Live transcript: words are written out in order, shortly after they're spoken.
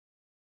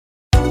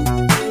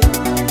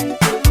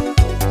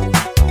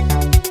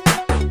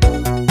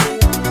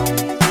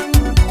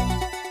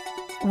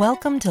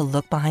Welcome to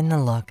Look Behind the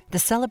Look, the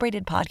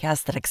celebrated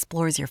podcast that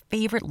explores your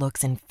favorite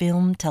looks in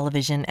film,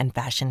 television, and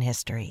fashion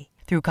history.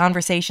 Through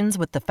conversations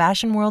with the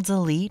fashion world's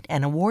elite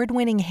and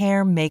award-winning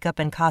hair, makeup,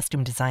 and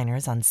costume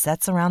designers on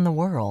sets around the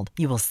world,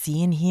 you will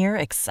see and hear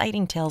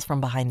exciting tales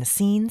from behind the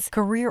scenes,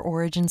 career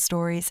origin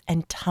stories,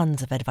 and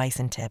tons of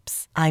advice and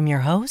tips. I'm your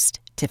host,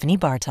 Tiffany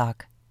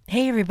Bartok.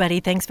 Hey everybody,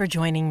 thanks for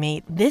joining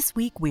me. This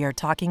week we are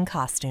talking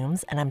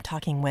costumes, and I'm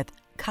talking with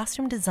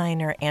costume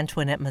designer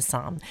Antoinette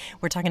Masson.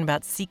 We're talking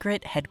about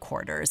Secret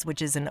Headquarters,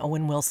 which is an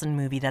Owen Wilson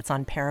movie that's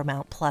on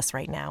Paramount Plus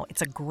right now.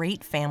 It's a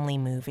great family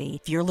movie.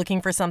 If you're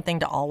looking for something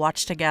to all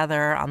watch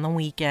together on the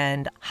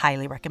weekend,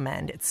 highly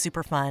recommend. It's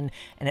super fun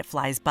and it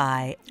flies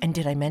by. And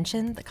did I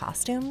mention the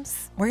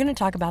costumes? We're going to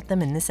talk about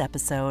them in this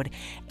episode,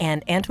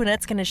 and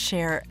Antoinette's going to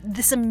share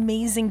this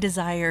amazing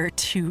desire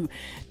to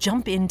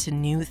jump into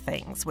new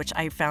things, which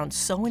I found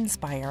so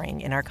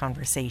inspiring in our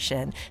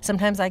conversation.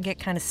 Sometimes I get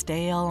kind of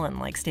stale and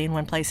stay in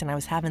one place, and I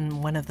was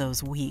having one of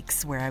those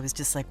weeks where I was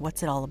just like,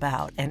 what's it all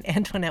about? And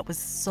Antoinette was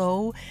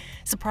so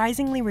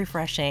surprisingly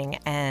refreshing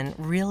and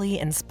really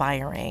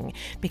inspiring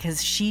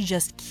because she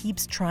just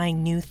keeps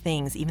trying new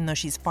things, even though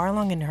she's far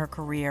along in her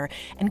career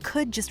and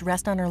could just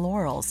rest on her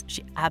laurels.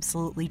 She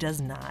absolutely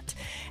does not.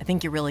 I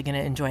think you're really going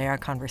to enjoy our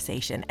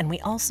conversation. And we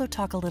also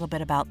talk a little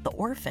bit about The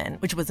Orphan,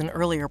 which was an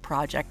earlier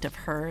project of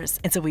hers.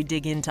 And so we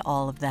dig into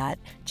all of that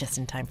just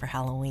in time for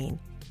Halloween.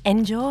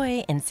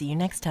 Enjoy and see you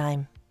next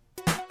time.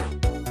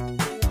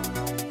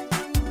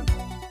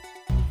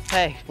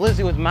 Hey,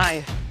 Lizzie with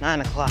Maya,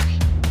 9 o'clock.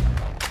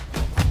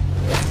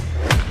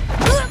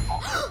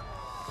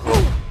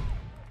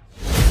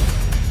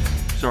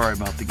 Sorry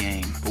about the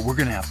game, but we're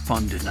gonna have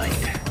fun tonight.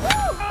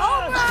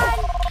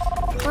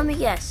 Let me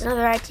guess,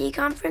 another IT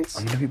conference?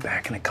 I'm gonna be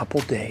back in a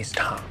couple days,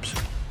 tops.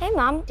 Hey,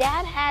 Mom.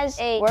 Dad has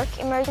a work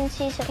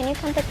emergency, so can you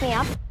come pick me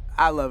up?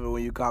 I love it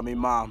when you call me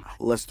Mom.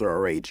 Let's throw a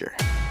rager.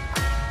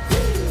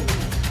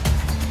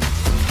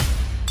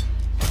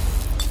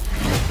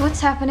 What's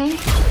happening?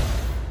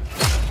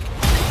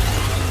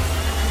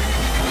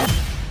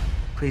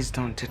 Please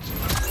don't touch me.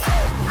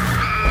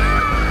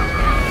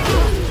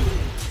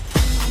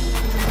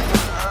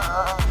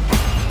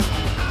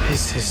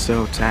 This is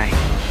so tight.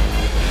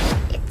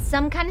 It's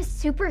some kind of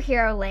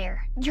superhero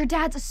lair. Your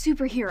dad's a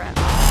superhero.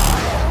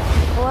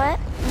 What?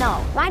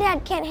 No, my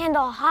dad can't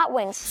handle hot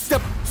wings.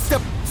 Step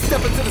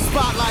into the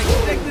spotlight.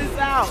 Check this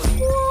out.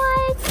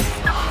 What?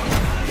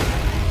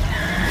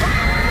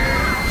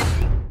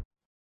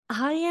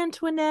 Hi,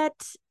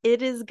 Antoinette.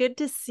 It is good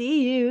to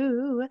see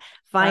you.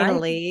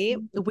 Finally,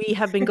 we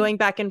have been going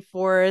back and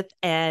forth,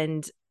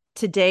 and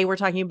today we're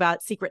talking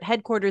about Secret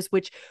Headquarters,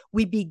 which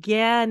we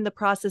began the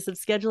process of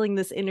scheduling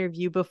this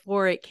interview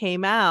before it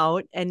came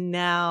out. And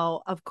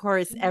now, of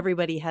course,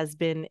 everybody has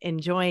been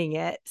enjoying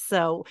it.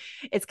 So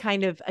it's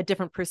kind of a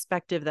different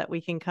perspective that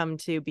we can come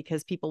to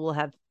because people will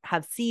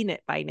have seen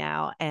it by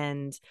now.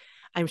 And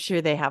I'm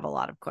sure they have a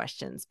lot of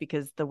questions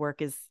because the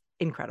work is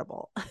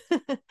incredible.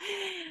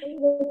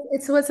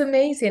 It was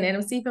amazing. And it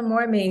was even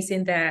more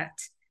amazing that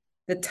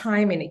the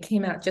timing, it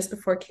came out just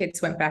before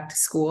kids went back to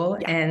school.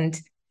 Yeah. And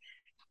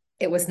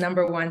it was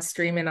 #1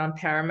 streaming on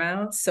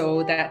Paramount.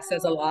 So that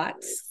says a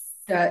lot.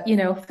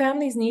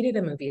 Families needed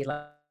a movie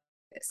like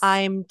this.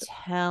 I'm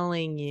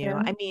telling you.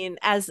 Yeah. I mean,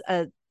 as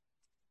a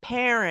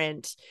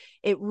parent,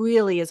 it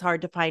really is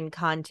hard to find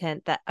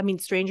content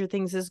Stranger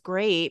Things is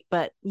great,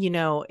 but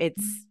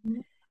it's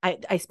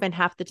I spend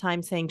half the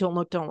time saying, don't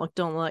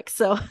look.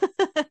 So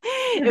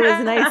it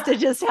was nice to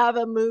just have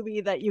a movie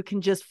that you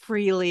can just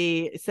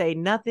freely say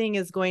nothing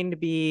is going to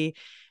be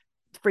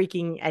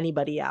freaking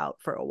anybody out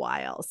for a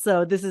while.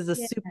 So this is a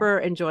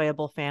super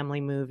enjoyable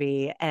family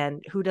movie.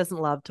 And who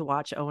doesn't love to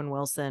watch Owen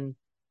Wilson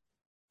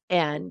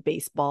and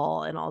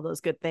baseball and all those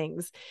good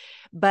things?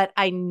 But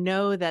I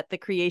know that the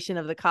creation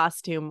of the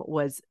costume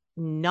was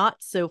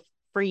not so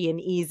free and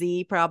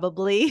easy,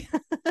 probably.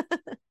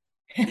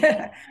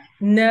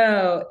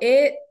 No,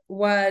 it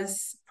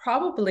was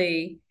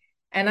probably,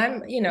 and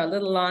I'm, a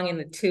little long in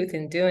the tooth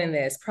in doing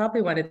this,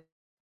 probably one of the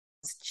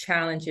most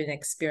challenging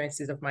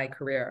experiences of my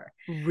career.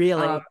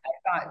 Really? I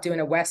thought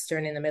doing a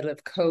Western in the middle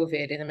of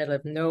COVID, in the middle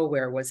of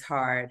nowhere was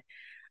hard.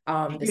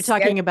 You're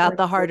talking about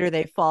The Harder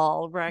They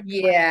Fall, right?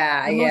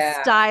 Yeah, the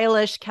most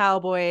stylish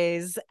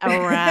cowboys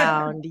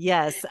around.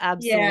 Yes,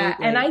 absolutely. Yeah,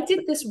 and I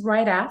did this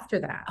right after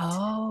that.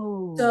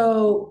 Oh.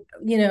 So,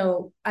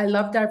 I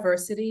love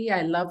diversity.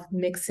 I love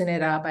mixing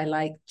it up. I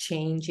like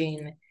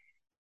changing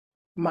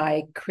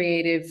my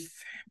creative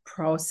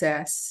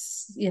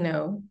process,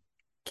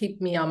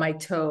 keep me on my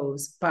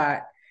toes.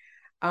 But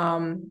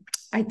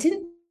I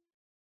didn't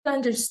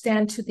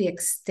understand to the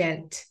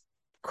extent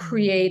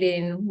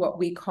creating what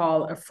we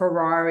call a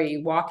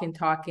Ferrari walking,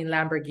 talking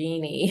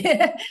Lamborghini,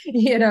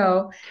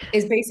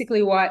 is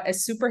basically what a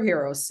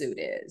superhero suit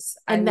is.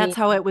 And that's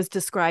how it was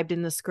described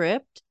in the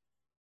script?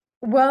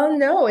 Well,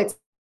 no, it's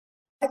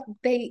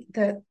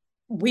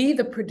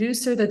the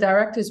producer, the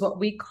directors, what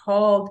we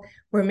called,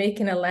 we're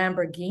making a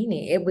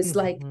Lamborghini. It was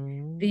like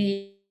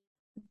the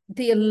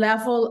the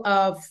level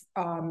of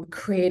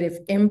creative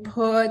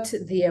input,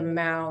 the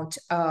amount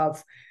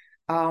of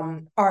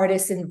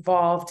artists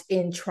involved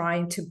in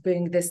trying to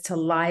bring this to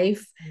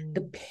life,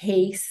 the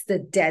pace, the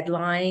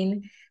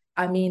deadline,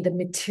 I mean, the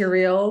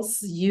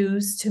materials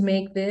used to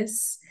make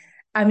this.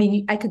 I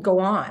mean, I could go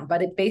on,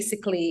 but it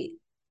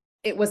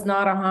was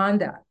not a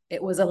Honda.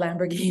 It was a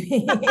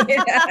Lamborghini.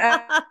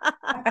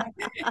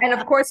 And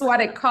of course, what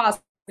it cost,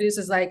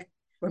 producers like,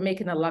 we're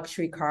making a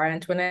luxury car,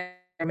 Antoinette,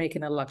 we're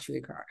making a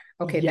luxury car.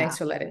 Okay, thanks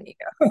for letting me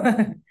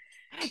go.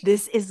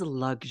 This is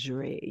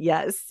luxury.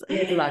 Yes.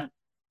 It's luxury.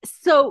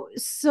 So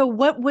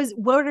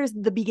what are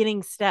the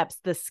beginning steps,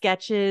 the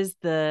sketches,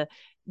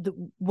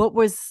 what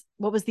was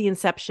the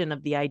inception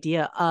of the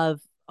idea of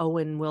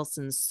Owen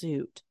Wilson's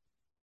suit?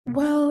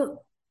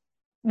 Well,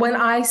 when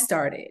I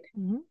started,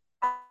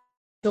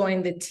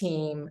 joined the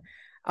team,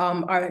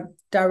 our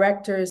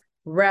directors,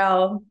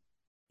 Rel,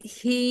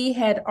 he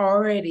had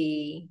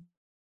already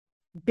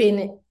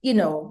been,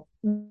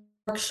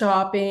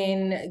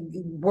 workshopping,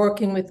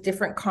 working with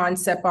different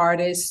concept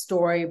artists,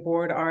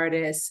 storyboard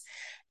artists,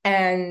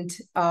 and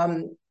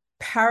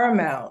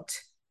Paramount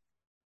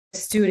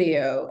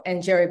Studio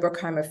and Jerry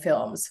Bruckheimer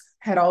Films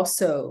had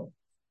also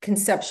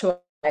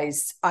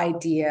conceptualized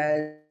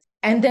ideas.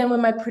 And then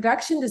when my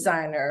production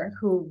designer,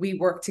 who we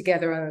worked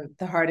together on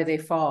The Harder They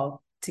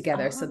Fall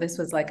together, so this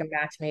was like a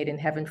match made in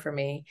heaven for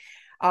me,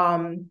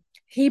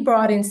 he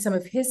brought in some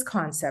of his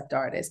concept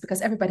artists,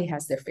 because everybody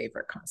has their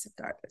favorite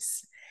concept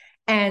artists.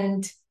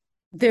 And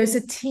there's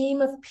a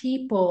team of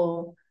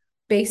people.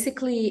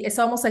 Basically, it's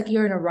almost like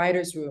you're in a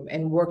writer's room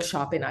and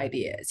workshopping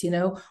ideas.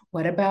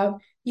 What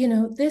about,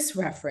 this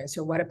reference,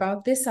 or what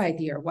about this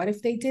idea, or what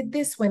if they did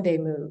this when they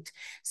moved?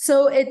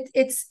 So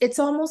it's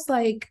almost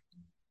like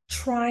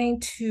trying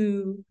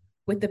to,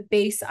 with the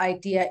base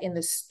idea in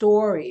the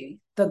story,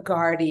 the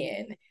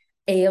guardian,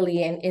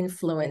 alien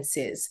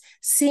influences,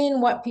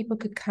 seeing what people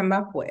could come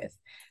up with.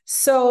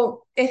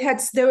 So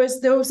there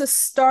was a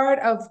start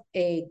of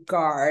a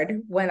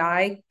guard when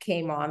I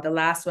came on, the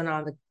last one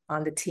on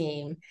the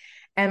team.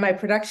 And my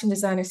production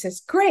designer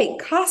says, great,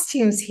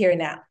 costumes here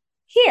now.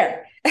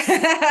 Here.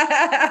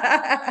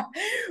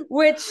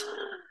 Which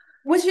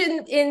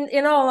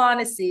in all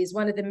honesty is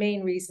one of the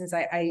main reasons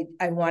I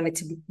wanted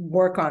to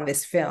work on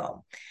this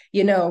film.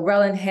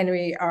 Rel and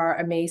Henry are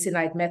amazing.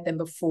 I'd met them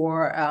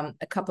before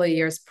a couple of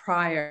years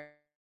prior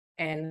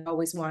and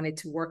always wanted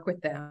to work with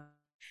them.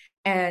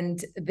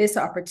 And this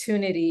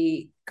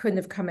opportunity couldn't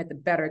have come at the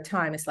better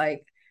time. It's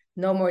like,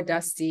 no more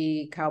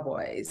dusty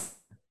cowboys.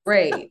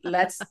 Great,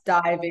 let's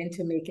dive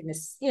into making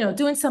this,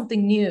 doing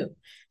something new.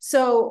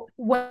 So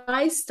when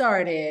I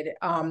started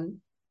the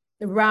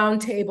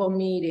roundtable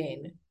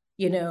meeting,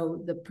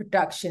 the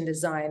production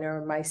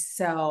designer,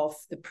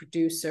 myself, the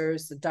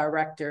producers, the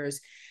directors,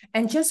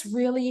 and just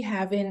really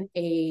having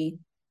a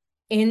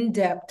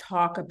in-depth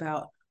talk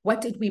about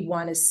what did we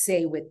want to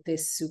say with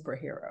this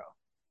superhero?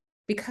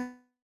 Because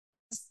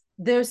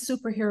there's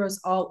superheroes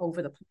all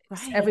over the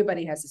place. Right.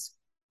 Everybody has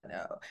a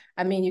superhero.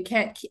 I mean,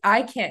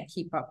 I can't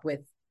keep up with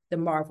the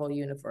Marvel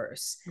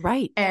universe.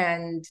 Right.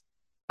 And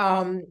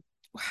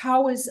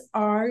how is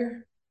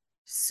our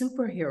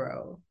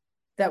superhero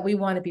that we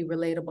want to be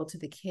relatable to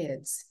the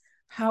kids,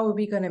 how are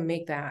we going to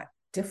make that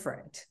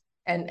different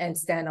and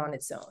stand on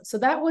its own? So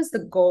that was the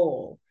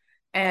goal,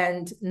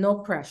 and no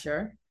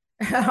pressure.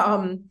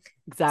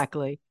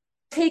 Exactly.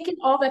 Taking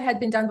all that had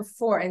been done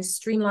before and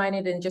streamline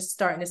it and just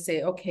starting to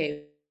say,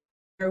 okay,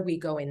 where are we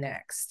going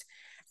next?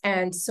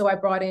 And so I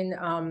brought in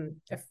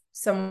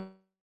some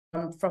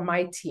from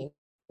my team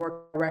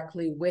work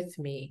directly with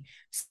me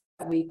so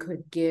that we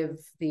could give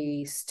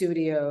the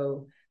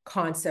studio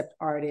concept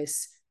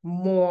artists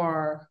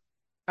more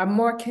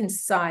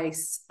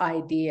concise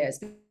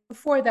ideas.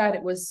 Before that,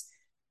 it was,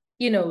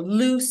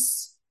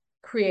 loose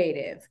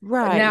creative.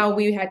 Right. But now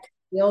we had to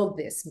build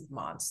this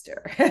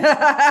monster.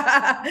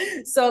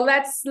 So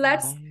let's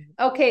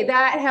okay,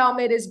 that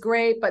helmet is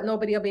great, but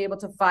nobody will be able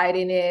to fight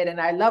in it.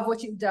 And I love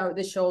what you've done with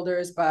the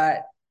shoulders,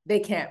 but they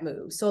can't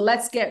move. So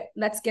let's get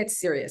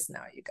serious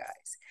now, you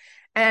guys.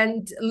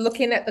 And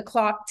looking at the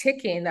clock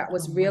ticking, that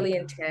was really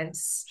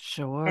intense.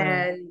 Sure.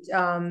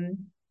 And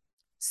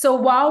so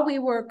while we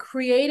were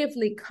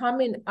creatively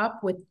coming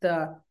up with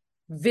the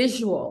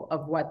visual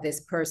of what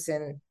this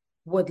person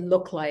would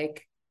look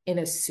like in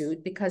a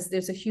suit, because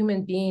there's a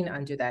human being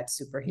under that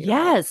superhero.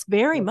 Yes,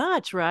 very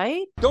much,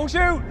 right? Don't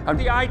shoot! I'm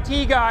the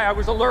IT guy. I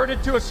was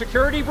alerted to a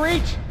security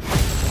breach.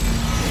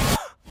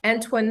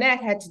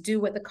 Antoinette had to do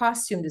what the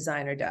costume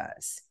designer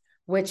does,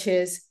 which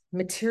is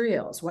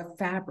materials, what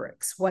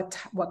fabrics, what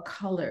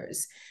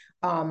colors,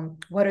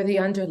 what are the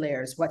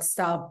underlayers, what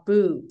style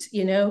boot,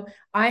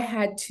 I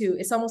had to,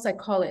 it's almost like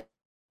call it,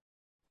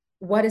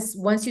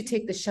 once you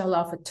take the shell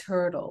off a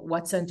turtle,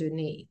 what's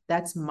underneath?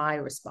 That's my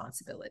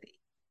responsibility.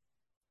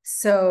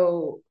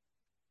 So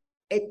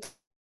it took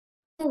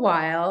a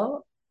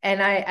while,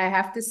 and I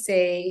have to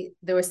say,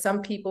 there were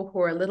some people who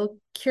were a little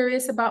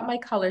curious about my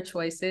color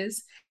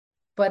choices,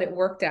 but it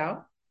worked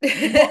out.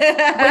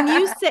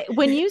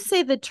 when you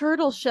say the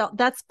turtle shell,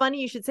 that's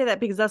funny you should say that,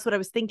 because that's what I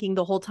was thinking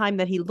the whole time,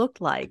 that he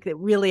looked like. It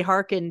really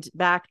harkened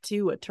back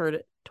to a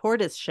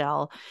tortoise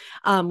shell,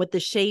 with the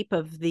shape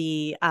of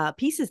the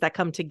pieces that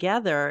come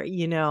together,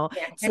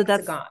 so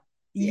that's hexagon.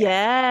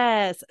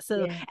 yes.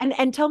 So Yeah.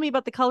 and tell me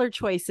about the color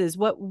choices.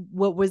 What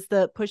was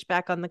the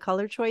pushback on the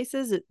color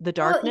choices? The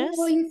darkness?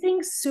 Well, you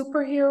think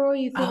superhero,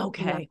 you think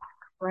Okay. black,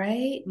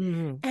 right?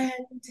 Mhm.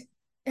 And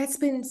that's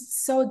been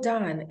so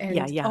done.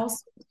 And Yeah.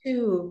 also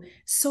too,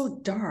 so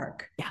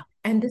dark. Yeah.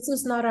 And this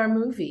was not our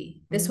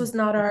movie. This was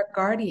not our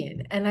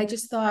Guardian. And I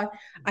just thought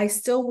I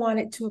still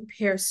wanted to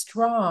appear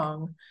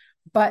strong,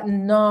 but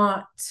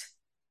not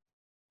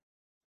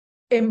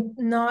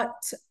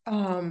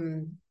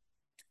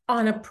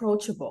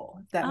unapproachable,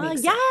 if that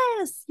makes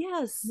sense.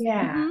 Yes.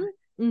 Yeah.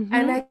 Mm-hmm.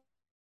 And I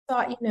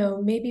thought,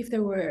 maybe if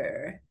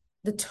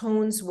the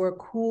tones were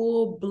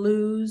cool,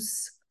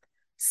 blues,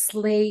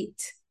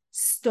 slate,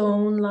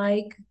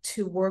 stone-like,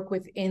 to work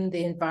within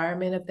the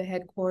environment of the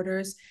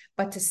headquarters,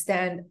 but to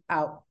stand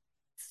out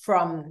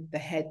from the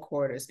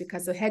headquarters,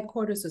 because the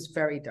headquarters was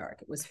very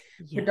dark. It was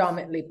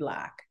predominantly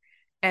black.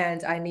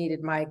 And I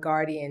needed my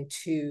Guardian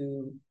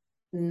to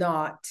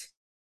not,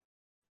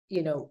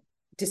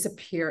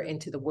 disappear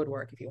into the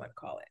woodwork, if you want to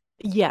call it.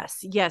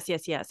 Yes.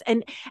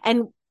 And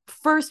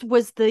first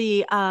was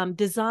the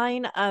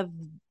design of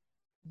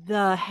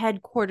the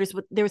headquarters.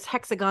 There was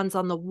hexagons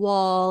on the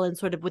wall and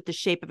sort of with the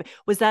shape of it.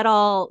 Was that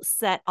all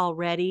set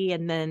already,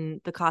 and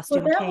then the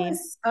costume came?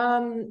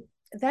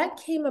 That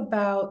came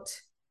about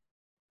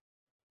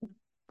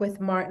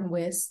with Martin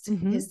Wist,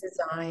 his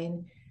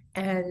design,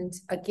 and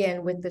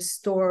again with the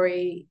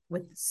story,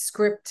 with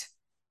script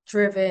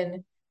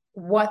driven,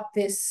 what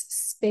this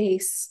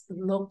space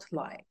looked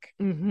like.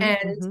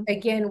 And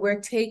again, we're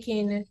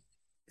taking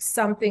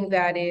something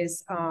that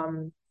is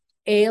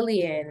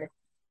alien,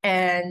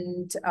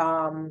 and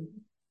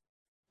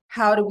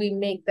how do we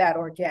make that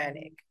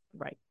organic?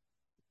 Right.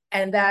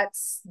 And that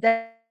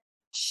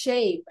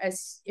shape,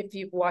 as if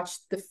you've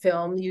watched the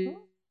film, you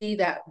see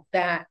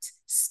that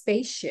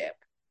spaceship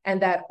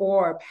and that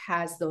orb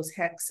has those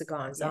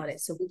hexagons on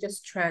it. So we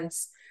just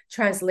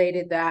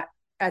translated that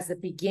as the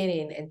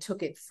beginning and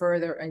took it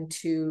further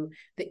into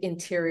the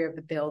interior of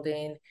the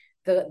building,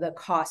 the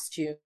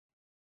costume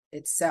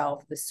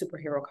itself, the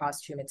superhero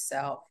costume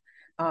itself.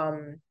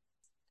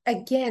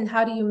 Again,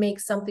 how do you make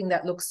something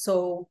that looks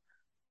so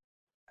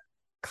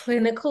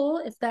clinical,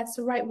 if that's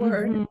the right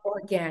word,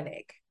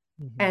 organic?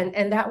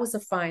 And that was a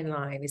fine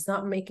line. It's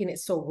not making it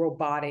so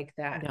robotic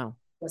that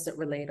wasn't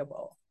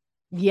relatable.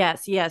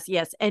 Yes.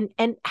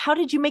 And how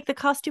did you make the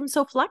costume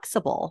so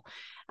flexible?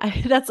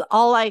 That's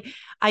all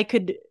I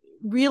could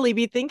really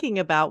be thinking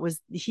about,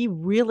 was he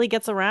really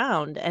gets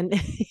around, and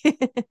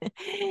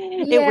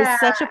it was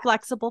such a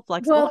flexible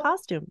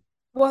costume.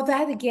 Well,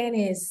 that again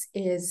is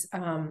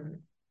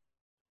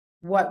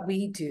what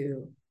we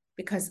do,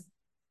 because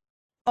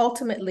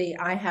ultimately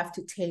I have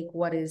to take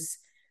what is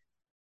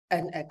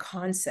a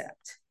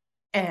concept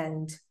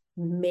and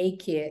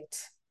make it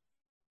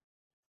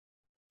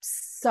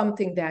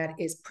something that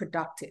is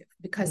productive,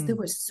 because there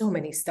were so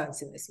many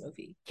stunts in this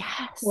movie.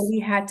 Yes. Well, we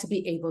had to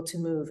be able to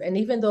move. And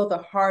even though the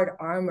hard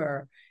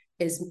armor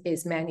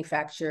is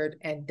manufactured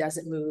and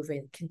doesn't move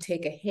and can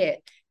take a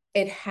hit,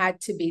 it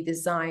had to be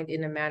designed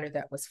in a manner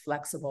that was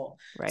flexible.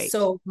 Right.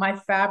 So my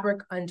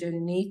fabric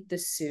underneath the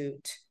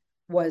suit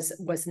was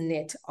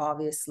knit,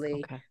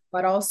 obviously. Okay.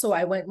 But also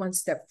I went one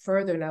step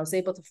further, and I was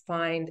able to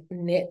find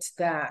knit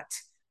that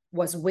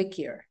was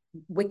wicking.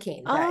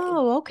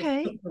 Oh,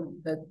 okay.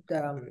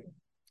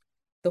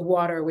 The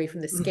water away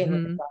from the skin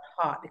when it got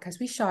hot, because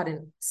we shot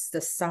in the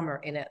summer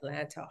in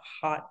Atlanta,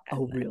 hot.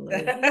 Oh,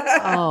 really?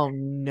 Oh,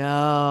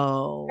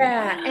 no.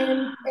 Yeah,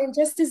 and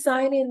just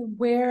designing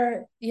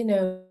where,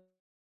 the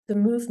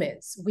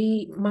movements.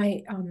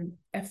 My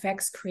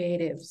FX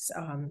creatives,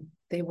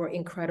 they were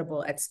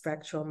incredible at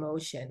spectral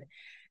motion,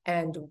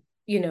 and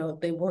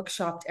they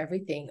workshopped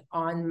everything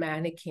on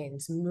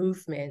mannequins,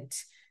 movement,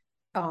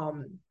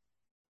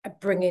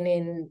 bringing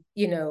in,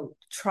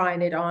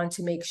 trying it on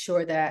to make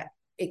sure that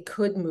it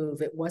could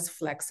move, it was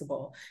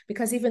flexible,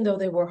 because even though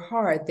they were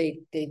hard,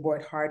 they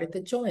weren't hard at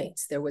the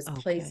joints. There was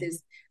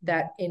places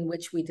that in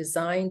which we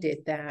designed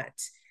it that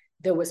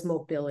there was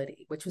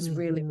mobility, which was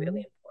really,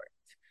 really important.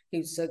 He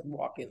was like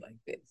walking like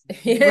this.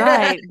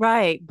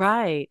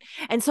 Right.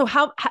 And so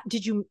how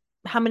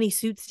many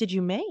suits did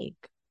you make?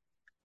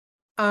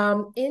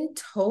 In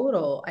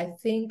total, I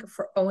think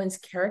for Owen's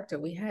character,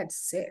 we had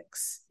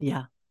 6.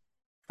 Yeah.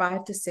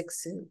 5 to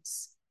 6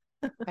 suits.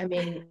 I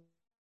mean,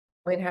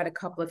 we had a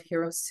couple of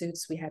hero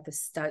suits. We had the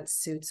stunt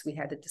suits. We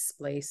had the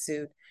display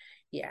suit.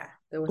 Yeah.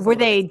 Were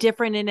they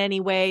different in any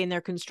way in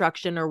their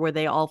construction, or were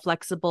they all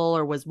flexible,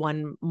 or was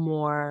one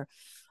more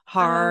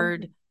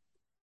hard?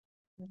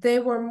 They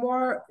were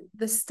more,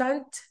 the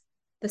stunt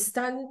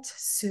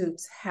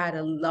suits had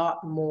a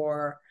lot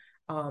more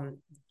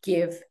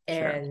give,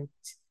 and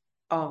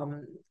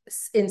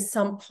in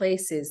some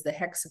places the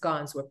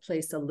hexagons were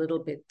placed a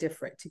little bit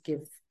different to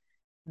give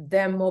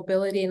them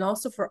mobility, and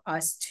also for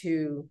us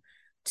to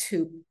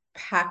to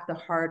pack the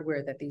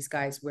hardware that these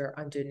guys wear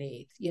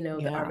underneath, the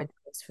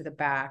armadillos for the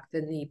back,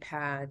 the knee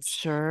pads.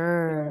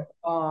 Sure.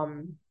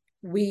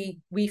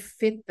 We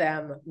fit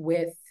them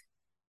with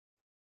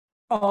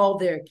all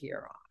their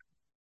gear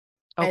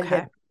on. Okay. And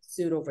then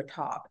suit over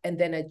top, and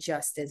then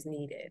adjust as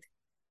needed.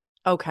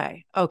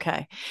 Okay.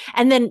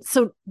 And then,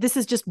 so this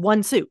is just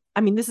one suit.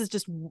 I mean, this is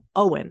just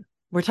Owen.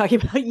 We're talking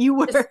about you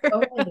were.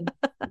 Owen.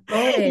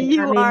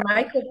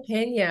 Michael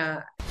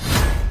Pena.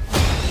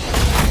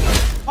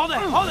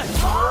 Hold it.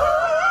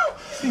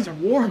 These things are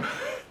warm.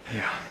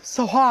 Yeah.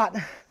 So hot.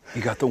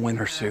 You got the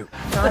winter suit.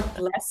 God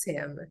bless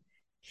him.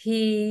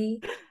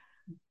 He,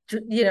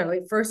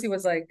 at first he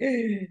was like,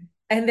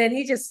 and then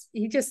he just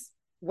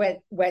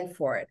went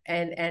for it.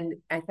 And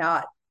I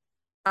thought,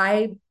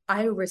 I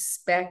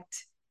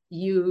respect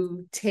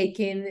you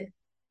taking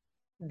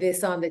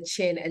this on the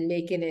chin and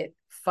making it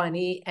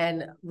funny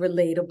and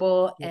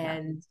relatable. Yeah.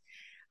 And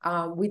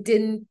we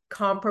didn't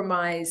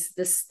compromise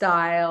the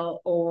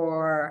style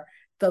or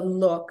the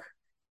look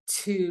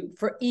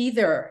for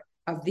either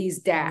of these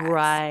dads.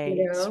 Right.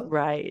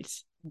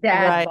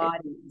 Dad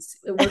bodies.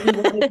 We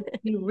wanted to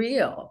be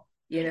real,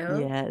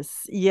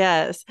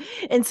 Yes.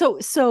 And so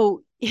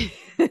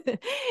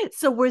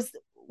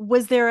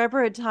was there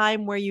ever a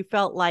time where you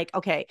felt like,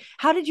 okay,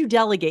 how did you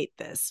delegate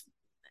this?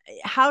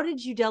 How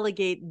did you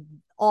delegate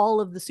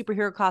all of the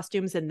superhero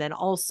costumes? And then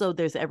also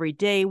there's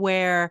everyday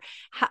wear.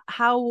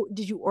 How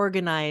did you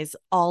organize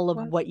all of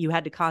what you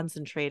had to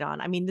concentrate on?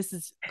 I mean, this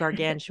is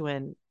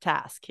gargantuan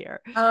task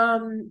here.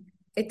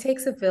 It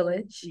takes a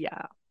village.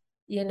 Yeah.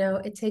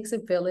 It takes a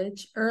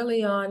village.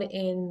 Early on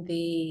in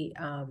the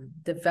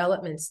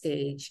development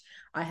stage,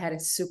 I had a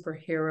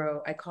superhero.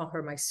 I call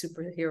her my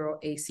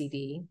superhero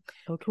ACD,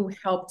 who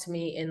helped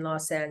me in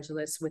Los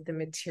Angeles with the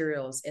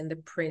materials and the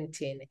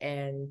printing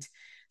and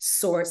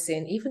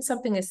sourcing, even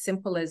something as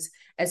simple as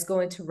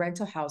going to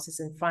rental houses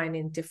and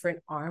finding different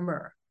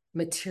armor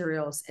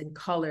materials and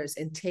colors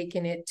and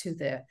taking it to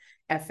the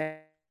FX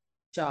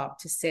shop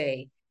to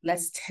say,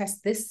 let's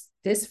test this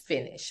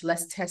finish,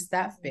 let's test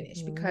that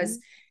finish, because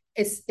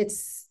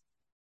it's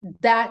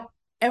that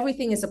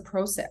everything is a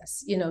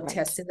process,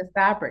 testing the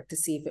fabric to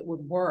see if it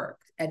would work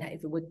and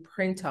if it would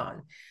print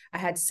on. I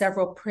had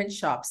several print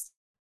shops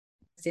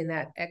in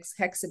that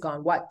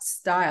hexagon, what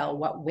style,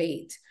 what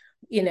weight,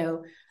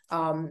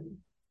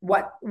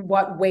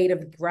 what weight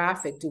of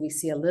graphic. Do we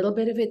see a little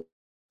bit of it?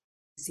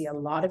 See a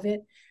lot of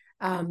it?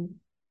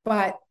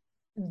 But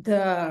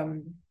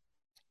the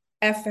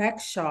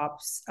FX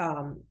shops,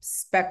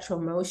 Spectral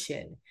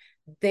Motion,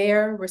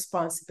 their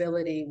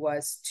responsibility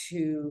was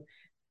to,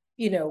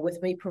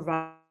 with me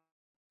providing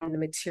the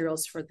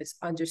materials for this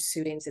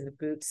undersuitings and the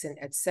boots and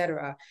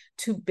etc.,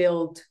 to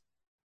build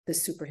the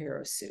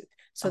superhero suit.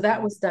 So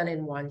that was done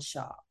in one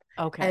shop.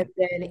 Okay. And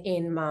then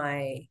in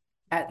my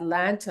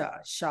Atlanta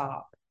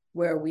shop,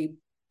 where we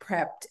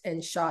prepped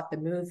and shot the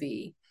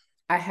movie,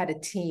 I had a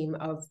team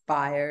of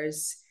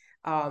buyers,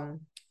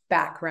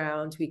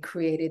 background. We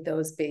created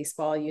those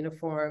baseball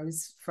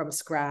uniforms from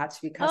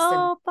scratch. We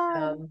custom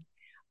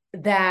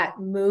that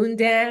moon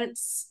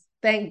dance.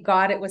 Thank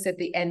God it was at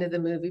the end of the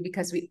movie,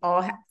 because we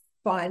all had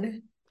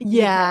fun. Yeah. We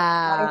had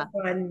a lot of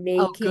fun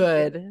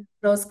making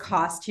those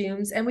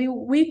costumes. And we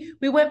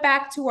went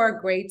back to our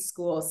grade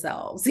school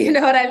selves. You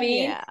know what I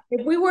mean? Yeah.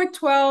 If we were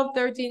 12,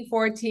 13,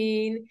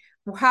 14,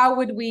 how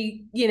would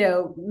we,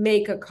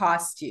 make a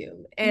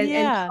costume and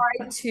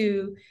try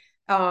to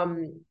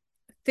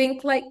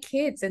think like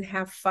kids and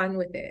have fun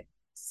with it.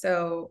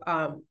 So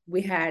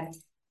we had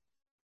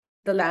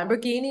the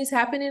Lamborghinis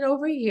happening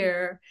over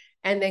here,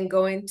 and then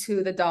going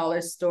to the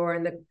dollar store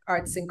and the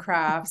arts and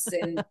crafts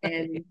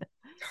and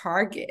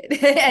Target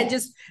and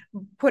just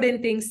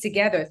putting things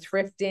together,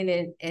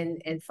 thrifting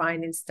and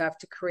finding stuff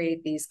to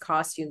create these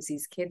costumes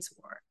these kids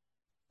wore.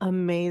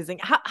 Amazing.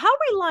 How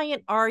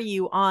reliant are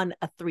you on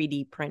a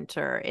 3D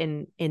printer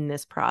in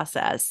this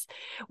process?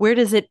 Where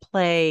does it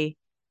play?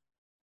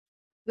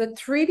 The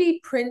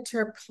 3D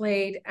printer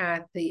played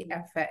at the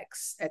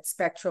FX at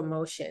Spectral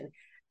Motion,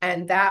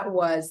 and that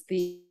was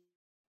the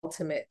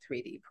ultimate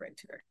 3D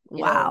printer.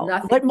 Wow.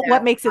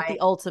 What makes it the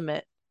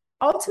ultimate?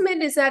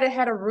 Ultimate is that it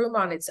had a room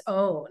on its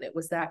own. It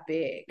was that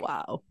big.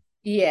 Wow.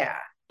 Yeah.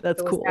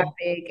 That's cool. It was that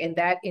big and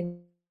that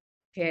in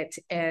it.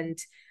 And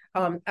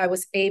I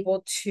was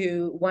able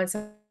to, once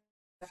I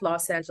left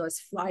Los Angeles,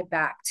 fly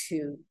back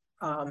to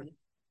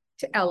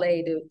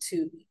LA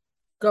to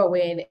go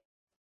in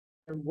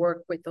and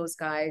work with those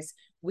guys.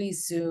 We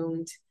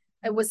Zoomed.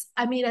 I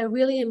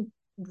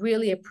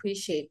really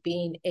appreciate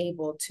being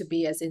able to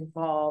be as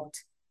involved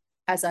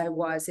as I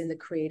was in the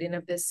creating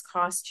of this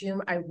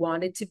costume. I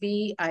wanted to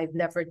be. I've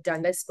never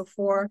done this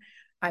before.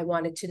 I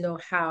wanted to know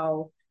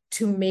how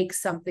to make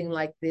something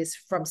like this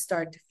from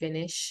start to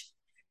finish.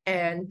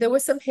 And there were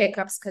some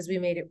hiccups because we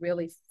made it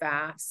really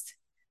fast.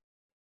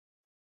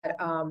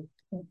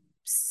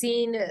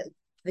 Seeing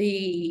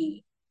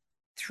the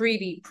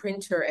 3D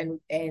printer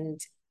and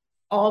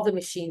all the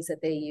machines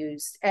that they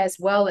used, as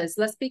well as,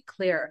 let's be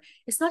clear,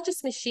 it's not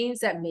just machines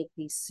that make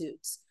these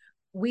suits.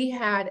 we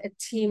had a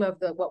team of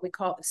what we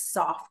call the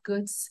soft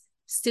goods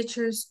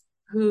stitchers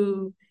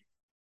who,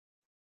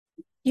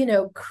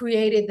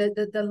 created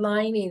the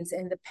linings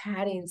and the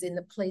paddings in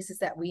the places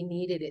that we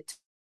needed it to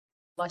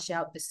flush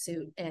out the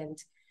suit. And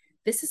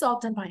this is all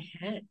done by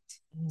hand.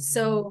 Mm-hmm.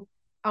 So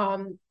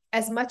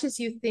as much as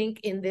you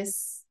think in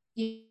this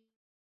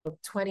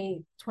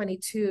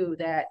 2022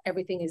 that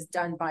everything is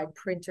done by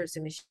printers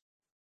and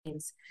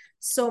machines,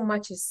 so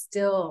much is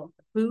still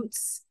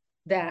boots.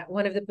 That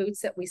one of the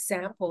boots that we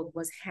sampled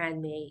was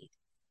handmade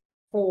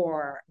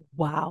for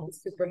the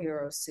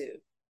superhero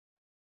suit.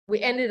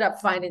 We ended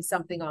up finding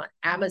something on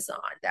Amazon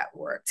that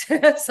worked.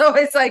 So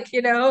it's like,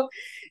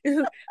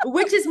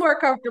 which is more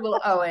comfortable,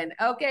 Owen?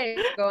 Okay,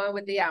 going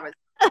with the Amazon.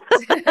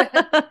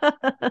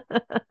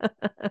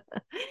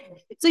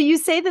 So you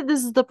say that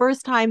this is the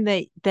first time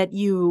that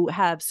you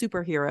have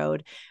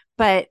superheroed,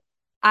 but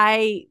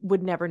I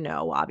would never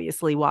know,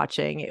 obviously,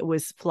 watching. It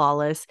was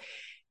flawless.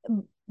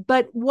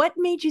 But what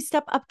made you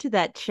step up to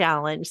that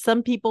challenge?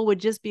 Some people would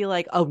just be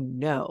like, oh,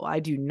 no,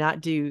 I do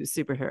not do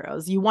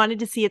superheroes. You wanted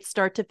to see it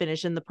start to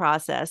finish in the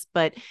process.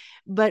 But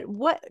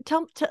what?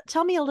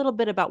 Tell me a little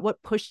bit about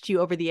what pushed you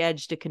over the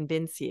edge to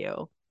convince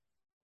you.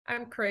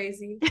 I'm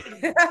crazy.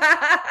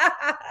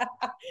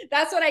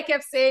 That's what I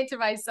kept saying to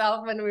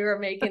myself when we were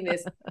making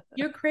this.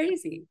 You're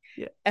crazy.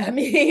 Yeah. I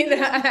mean,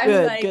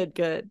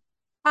 good.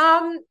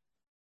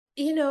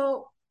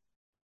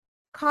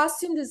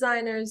 Costume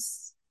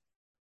designers,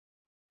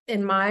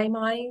 in my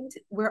mind,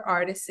 we're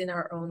artists in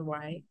our own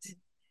right.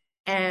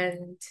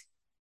 And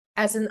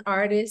as an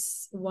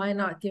artist, why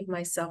not give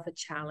myself a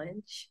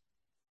challenge?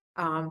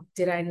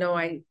 Did I know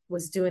I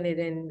was doing it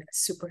in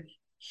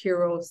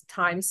superheroes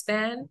time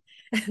span?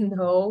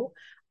 No,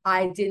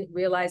 I didn't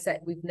realize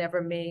that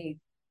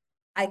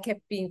I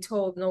kept being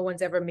told no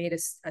one's ever made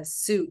a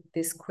suit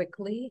this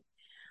quickly.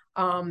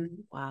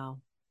 Wow.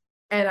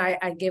 And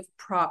I give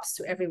props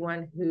to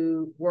everyone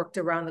who worked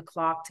around the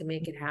clock to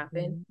make it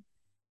happen. Mm-hmm.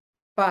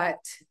 But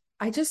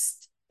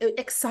it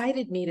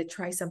excited me to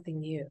try something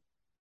new.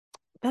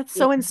 That's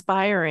so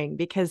inspiring,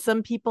 because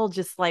some people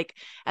just like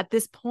at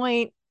this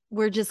point,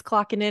 we're just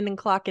clocking in and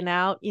clocking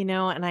out,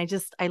 and I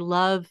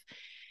love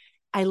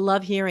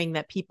hearing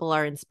that people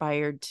are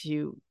inspired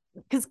to,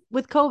 because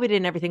with COVID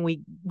and everything,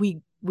 we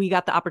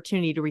got the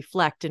opportunity to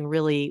reflect and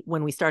really,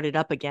 when we started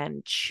up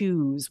again,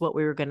 choose what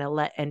we were going to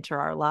let enter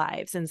our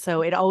lives. And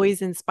so it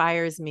always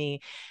inspires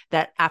me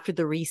that after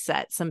the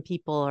reset, some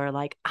people are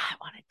like, I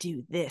want to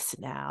do this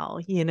now,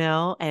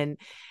 and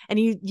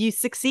you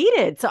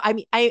succeeded. So, I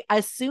mean, I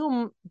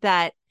assume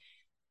that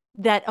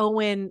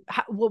Owen,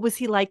 what was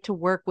he like to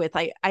work with?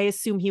 I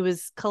assume he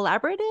was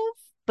collaborative,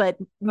 but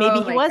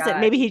maybe he wasn't.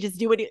 God. Maybe he just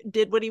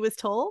did what he was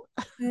told.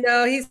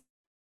 No, he's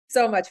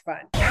so much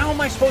fun. How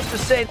am I supposed to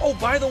say, oh,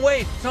 by the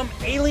way, some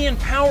alien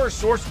power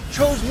source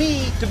chose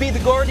me to be the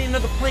guardian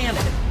of the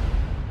planet?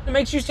 It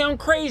makes you sound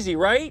crazy,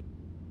 right?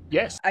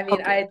 Yes. I mean,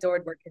 okay. I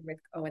adored working with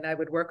Owen. I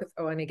would work with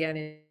Owen again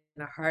in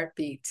a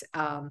heartbeat.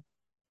 I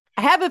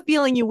have a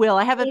feeling you will.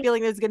 I have a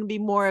feeling there's going to be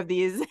more of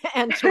these,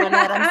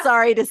 Antoinette. I'm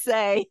sorry to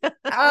say.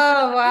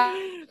 Oh,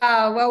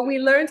 wow. Well, we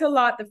learned a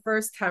lot the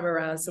first time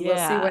around, so we'll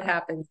see what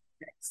happens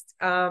next.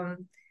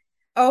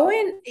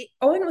 Owen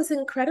was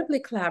incredibly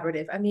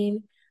collaborative. I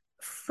mean,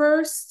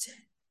 first,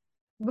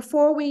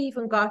 before we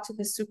even got to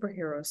the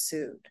superhero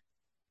suit,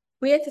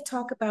 we had to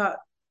talk about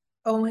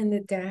Owen the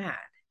dad.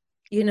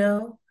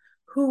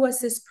 Who was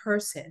this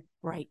person?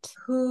 Right.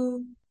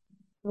 Who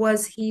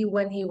was he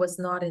when he was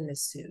not in the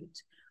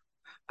suit?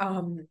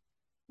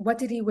 What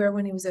did he wear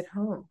when he was at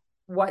home?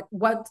 What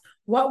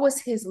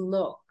was his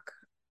look?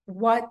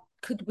 What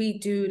could we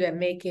do to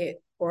make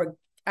it, or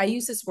I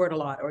use this word a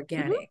lot,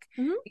 organic,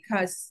 mm-hmm.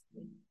 because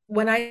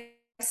when I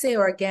say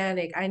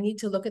organic, I need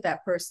to look at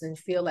that person and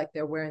feel like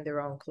they're wearing their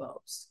own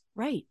clothes.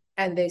 Right.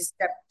 And they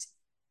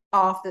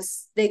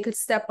could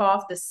step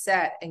off the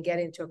set and get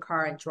into a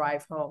car and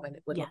drive home, and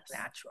it would look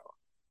natural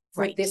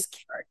for this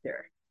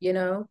character,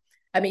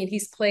 I mean,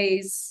 he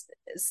plays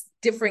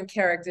different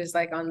characters,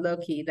 like on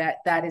Loki,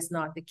 that is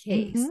not the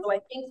case. Mm-hmm. So I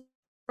think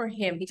for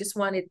him,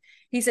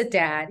 he's a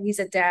dad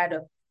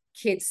of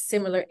kids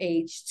similar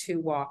age to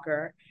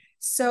Walker.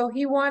 So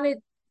he wanted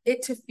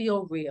it to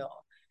feel real.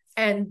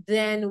 And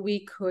then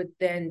we could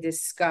then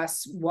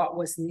discuss what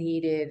was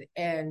needed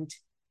and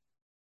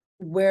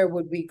where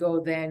would we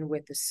go then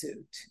with the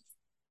suit,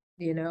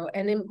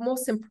 And the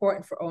most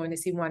important for Owen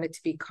is he wanted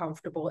to be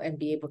comfortable and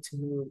be able to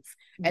move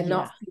and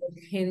not feel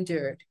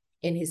hindered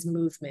in his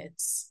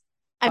movements.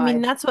 I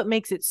mean, that's what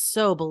makes it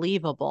so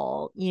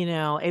believable.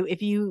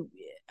 If you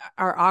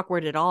are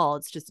awkward at all,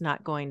 it's just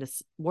not going to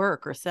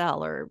work or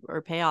sell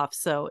or pay off.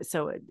 So it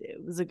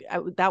was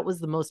that was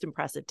the most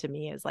impressive to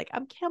me, is like, I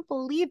can't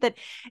believe that.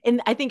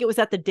 And I think it was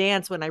at the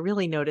dance when I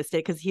really noticed it,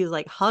 because he was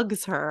like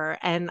hugs her,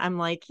 and I'm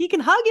like, he can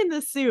hug in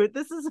this suit.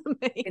 This is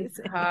amazing. He can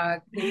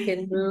hug, he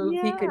can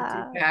move, he can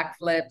do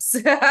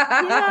backflips.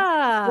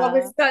 Well,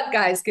 the stunt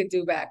guys could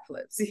do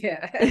backflips.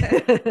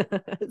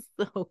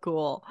 So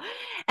cool.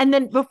 And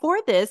then before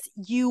this,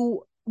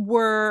 you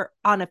were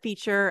on a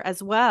feature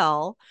as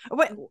well.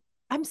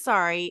 I'm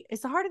sorry.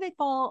 Is The Harder They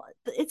Fall?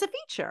 It's a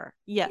feature.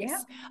 Yes. Yeah.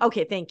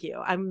 Okay. Thank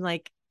you. I'm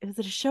like, is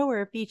it a show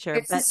or a feature?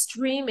 It's a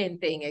streaming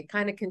thing. It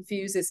kind of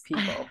confuses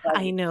people. But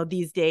I know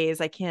these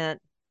days I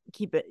can't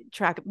keep it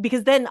track,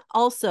 because then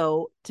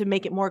also, to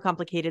make it more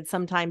complicated,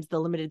 sometimes the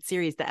limited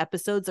series, the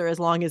episodes are as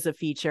long as a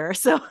feature.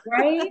 So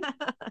right.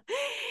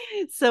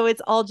 So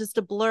it's all just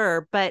a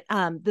blur. But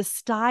the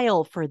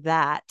style for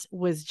that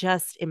was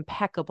just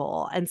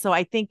impeccable. And so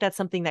I think that's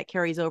something that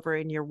carries over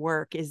in your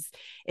work is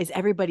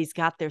everybody's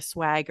got their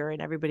swagger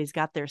and everybody's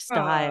got their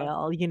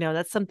style. You know,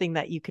 that's something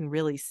that you can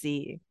really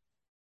see.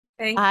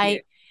 Thank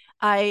you.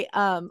 I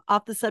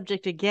off the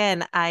subject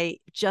again, I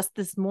just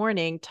this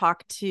morning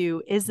talked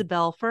to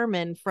Isabelle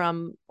Fuhrman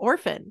from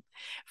Orphan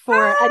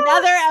for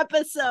another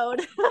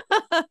episode.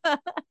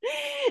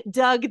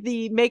 Doug,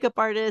 the makeup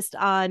artist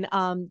on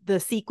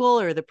the sequel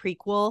or the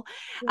prequel,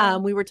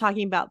 we were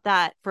talking about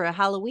that for a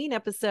Halloween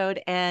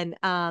episode. And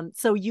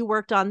so you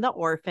worked on The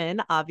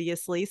Orphan,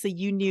 obviously. So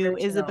you knew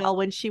Isabelle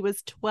when she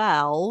was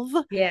 12.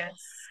 Yes.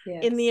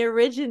 In the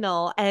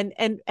original. And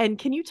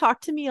can you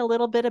talk to me a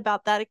little bit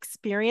about that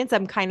experience?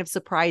 I'm kind of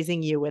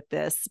surprising you with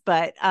this,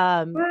 but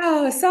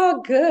wow, it's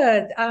all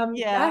good.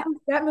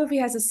 That movie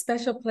has a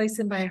special place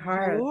in my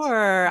heart.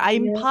 Sure.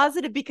 I'm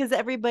positive, because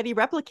everybody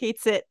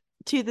replicates it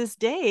to this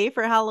day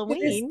for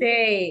Halloween. To this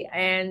day.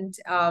 And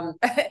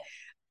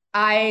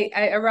I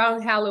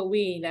around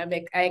Halloween,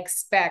 I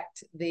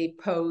expect the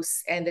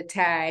posts and the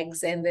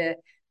tags and the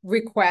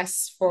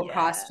requests for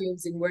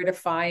costumes and where to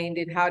find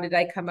and how did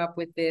I come up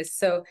with this.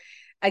 So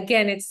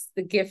again, it's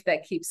the gift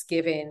that keeps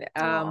giving.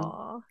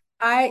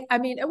 I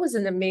mean, it was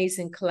an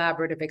amazing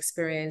collaborative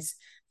experience.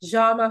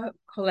 Jaume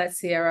Collet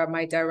Serra,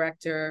 my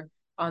director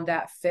on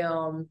that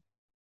film,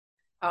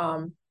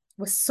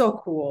 was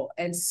so cool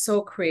and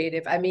so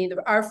creative. I mean,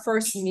 our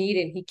first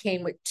meeting, he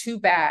came with 2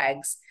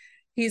 bags.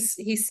 He's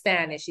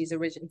Spanish. He's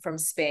originally from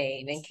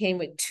Spain, and came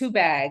with 2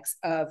 bags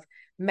of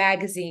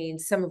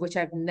magazines, some of which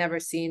I've never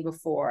seen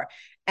before.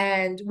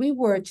 And we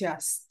were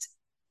just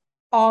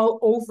all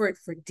over it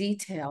for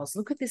details.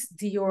 Look at this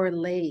Dior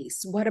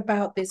lace. What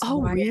about this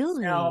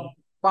YSL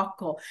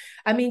buckle?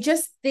 I mean,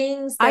 just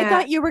things that... I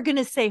thought you were going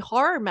to say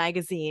horror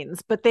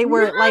magazines, but they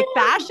were like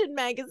fashion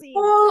magazines.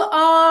 Full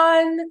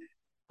on,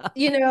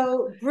 you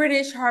know,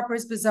 British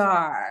Harper's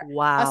Bazaar.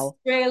 Wow.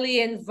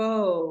 Australian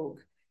Vogue.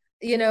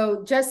 You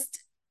know,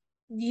 just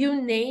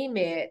you name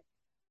it.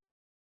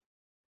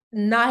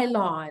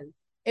 Nylon.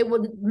 It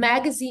would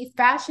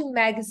fashion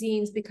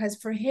magazines, because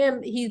for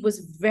him, he was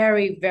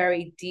very,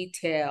 very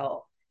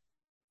detail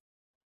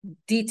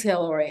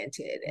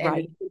oriented.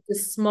 And the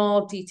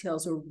small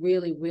details were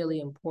really, really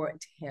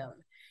important to him.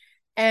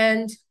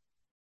 And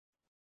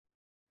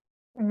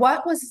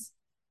what was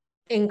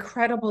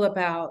incredible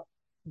about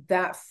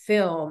that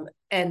film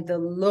and the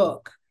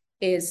look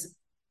is,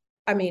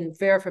 I mean,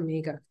 Vera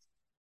Farmiga.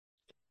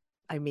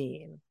 I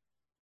mean,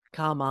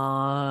 come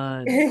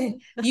on.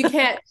 She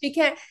can't,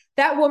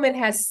 that woman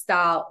has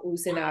style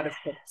oozing out of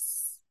her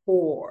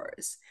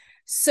pores.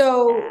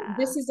 So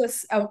this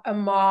is a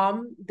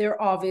mom.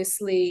 They're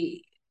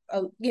obviously,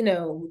 you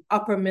know,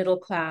 upper middle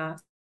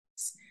class,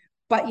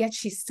 but yet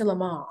she's still a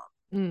mom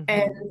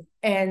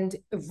and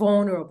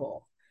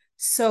vulnerable.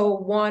 So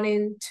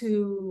wanting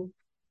to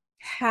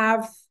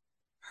have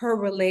her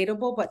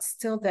relatable, but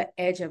still the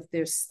edge of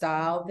their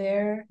style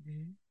there.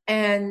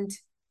 And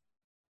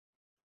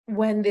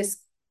when this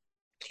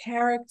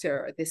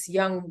character, this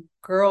young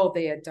girl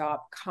they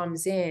adopt,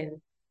 comes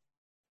in,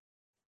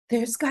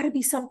 there's got to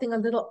be something a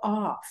little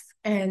off.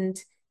 And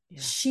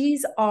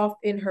she's off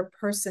in her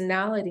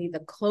personality. The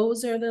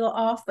clothes are a little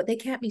off, but they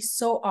can't be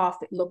so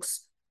off it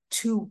looks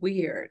too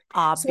weird.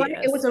 Obvious. So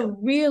it was a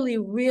really,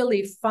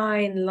 really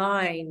fine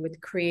line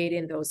with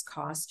creating those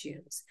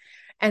costumes.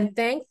 And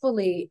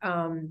thankfully,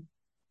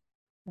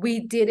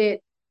 we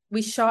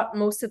shot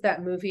most of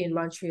that movie in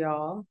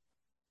Montreal.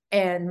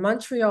 And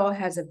Montreal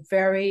has a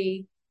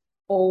very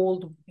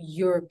old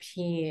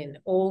European,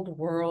 old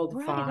world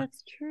vibe. Right,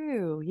 that's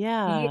true.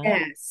 Yeah.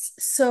 Yes.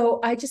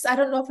 So I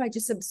don't know if I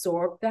just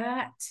absorbed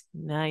that.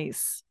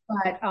 Nice.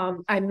 But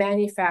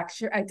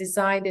I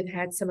designed and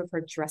had some of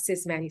her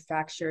dresses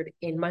manufactured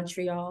in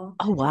Montreal.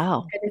 Oh,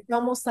 wow. And it's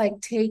almost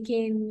like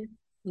taking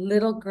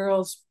little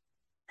girls'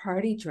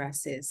 party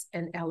dresses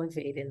and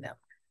elevating them.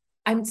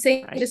 I'm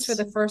saying this for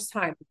the first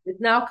time.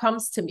 It now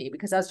comes to me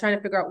because I was trying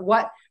to figure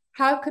out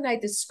how can I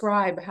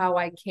describe how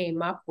I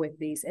came up with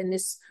these? And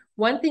this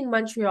one thing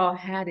Montreal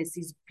had is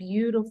these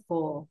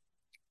beautiful,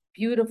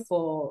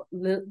 beautiful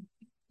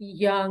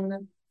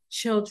young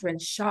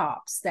children's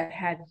shops that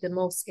had the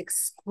most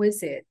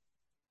exquisite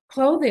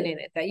clothing in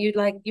it that you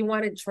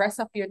want to dress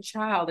up your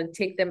child and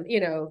take them, you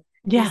know,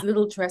 these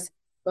little dress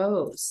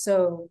clothes.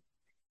 So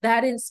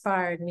that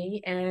inspired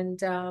me. And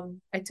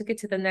I took it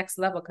to the next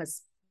level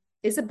because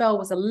Isabelle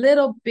was a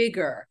little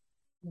bigger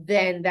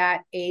than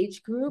that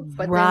age group,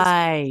 but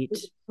then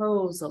the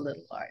clothes a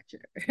little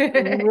larger.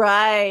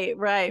 Right.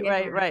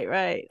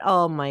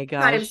 Oh my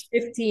gosh. Times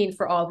 15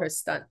 for all her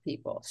stunt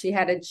people. She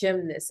had a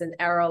gymnast, an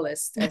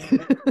aerialist, and,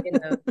 you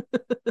know,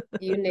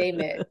 you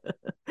name it.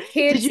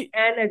 Kids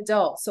and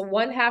adults. So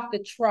one half the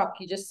truck,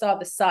 you just saw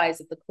the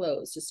size of the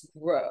clothes just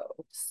grow.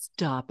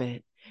 Stop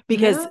it.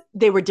 Because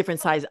they were different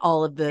size,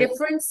 all of the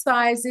different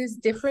sizes,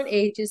 different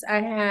ages.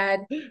 I had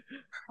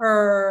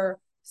her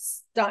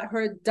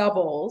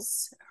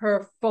doubles,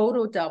 her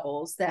photo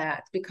doubles,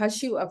 that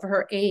because of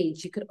her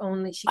age, she could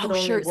only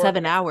work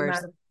 7 hours.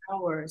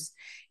 Hours.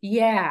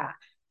 Yeah.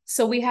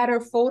 So we had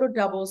her photo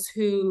doubles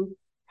who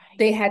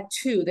they had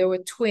two, they were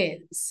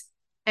twins.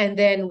 And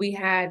then we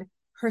had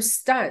her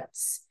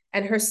stunts.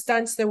 And her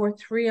stunts, there were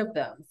 3 of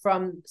them,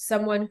 from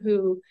someone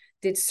who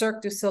did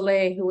Cirque du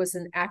Soleil, who was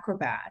an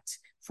acrobat,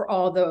 for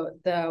all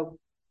the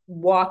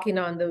walking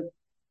on the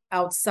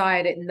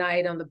outside at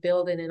night on the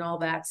building and all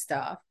that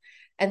stuff.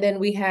 And then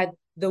we had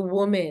the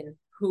woman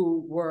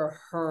who were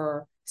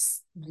her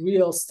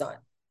real stunt.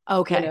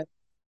 Okay. You know?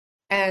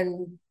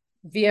 And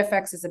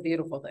VFX is a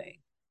beautiful thing.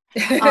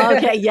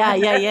 Okay.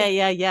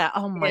 Yeah.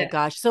 Oh my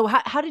gosh. So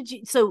how did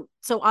you, so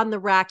on the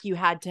rack you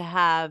had to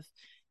have,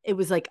 it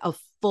was like a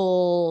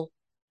full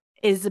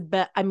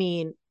Isabel, I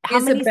mean,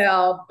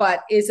 but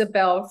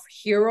Isabel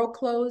hero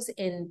clothes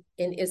in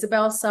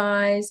Isabel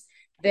size.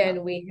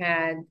 Then we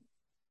had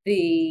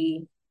the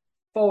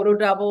photo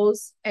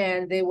doubles,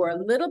 and they were a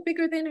little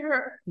bigger than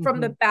her. From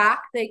the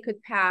back they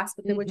could pass,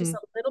 but they were just a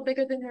little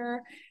bigger than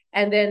her.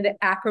 And then the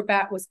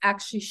acrobat was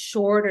actually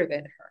shorter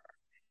than her,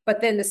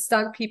 but then the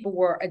stunt people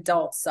were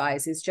adult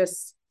sizes,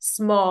 just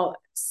small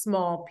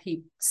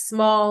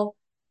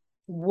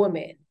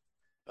women.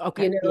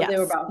 Okay. They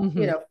were about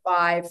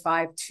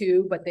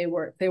 5'2", but they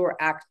were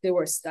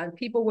stunt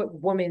people with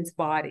women's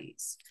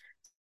bodies.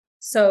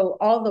 So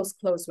all those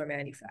clothes were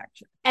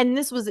manufactured. And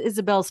this was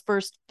Isabel's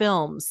first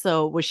film.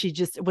 So was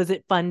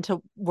it fun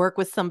to work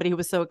with somebody who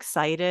was so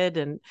excited?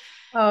 And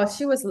oh,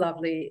 she was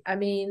lovely. I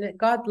mean,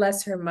 God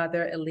bless her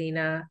mother,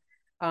 Elena.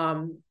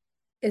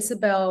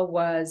 Isabel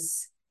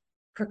was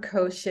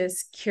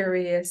precocious,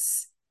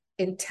 curious,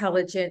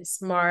 intelligent,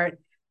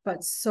 smart,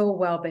 but so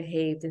well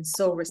behaved and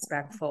so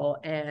respectful.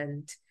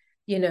 And,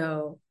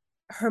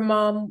 her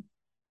mom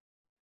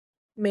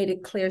made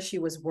it clear she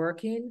was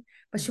working,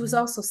 but she was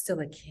also still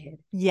a kid.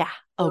 Yeah.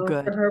 Oh,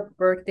 good. For her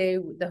birthday,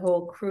 the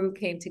whole crew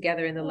came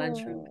together in the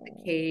lunchroom with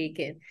the cake.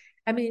 And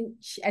I mean,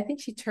 I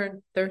think she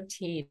turned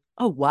 13.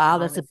 Oh, wow.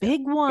 That's a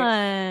big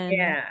one.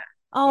 Yeah.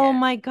 Oh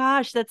my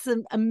gosh. That's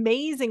an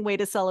amazing way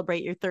to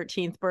celebrate your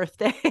 13th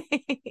birthday.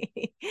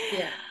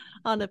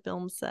 On a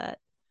film set.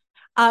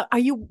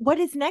 What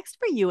is next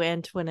for you,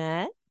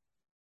 Antoinette?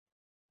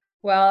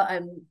 Well,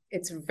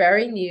 it's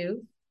very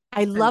new.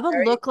 I love a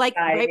look like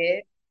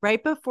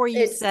right before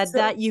you said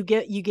that you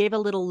gave a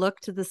little look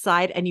to the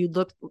side, and you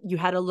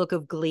had a look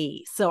of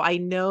glee. So I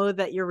know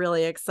that you're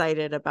really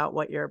excited about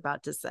what you're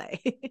about to say.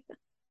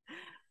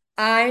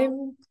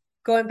 I'm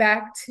going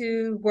back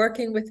to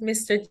working with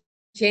Mr.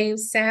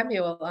 James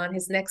Samuel on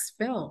his next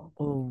film.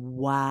 Oh,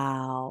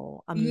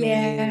 wow. Amazing.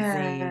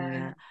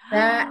 Yeah.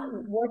 That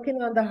working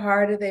on The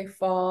Harder They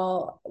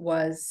Fall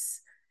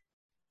was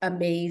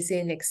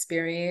amazing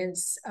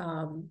experience.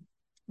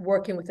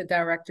 Working with the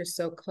director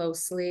so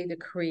closely to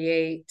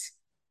create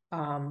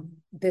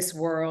this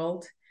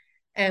world.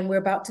 And we're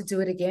about to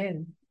do it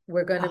again.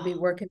 We're going to be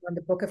working on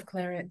the Book of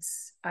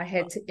Clarence. I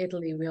head to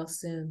Italy real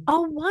soon.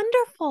 Oh,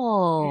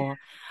 wonderful. Yeah.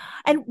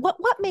 And what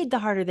made The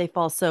Harder They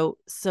Fall so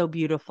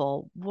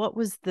beautiful? What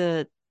was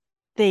the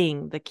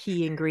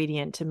key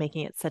ingredient to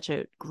making it such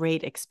a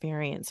great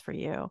experience for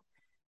you?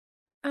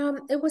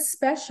 It was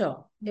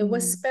special. It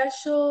was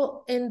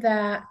special in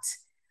that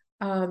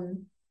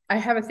I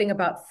have a thing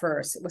about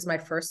first. It was my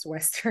first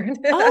Western.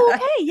 Oh,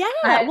 okay. Yeah.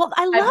 I love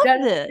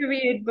done it.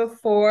 Period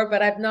before,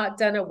 but I've not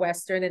done a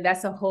Western, and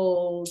that's a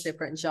whole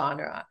different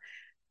genre.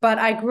 But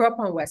I grew up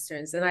on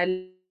Westerns, and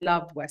I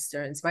loved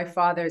Westerns. My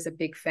father is a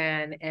big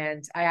fan,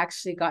 and I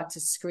actually got to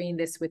screen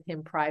this with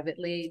him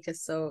privately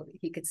just so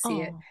he could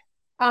see it.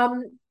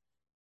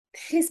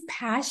 His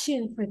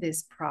passion for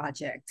this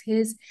project,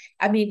 he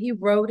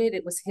wrote it.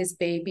 It was his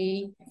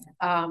baby.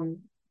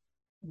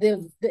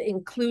 The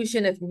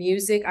inclusion of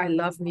music. I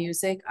love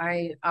music.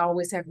 I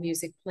always have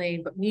music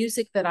playing, but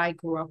music that I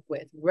grew up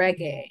with,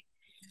 reggae,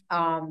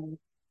 and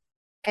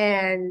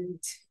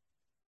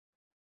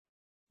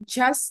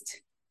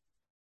just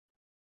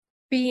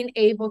being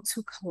able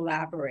to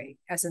collaborate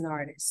as an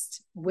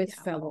artist with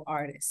fellow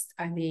artists.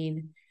 I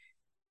mean,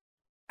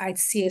 I'd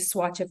see a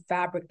swatch of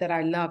fabric that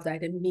I loved,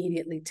 I'd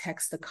immediately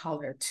text the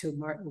color to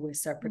Martin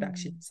Wiss, our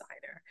production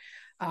designer.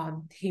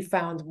 He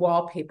found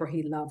wallpaper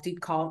he loved.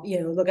 He'd call,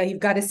 look, you've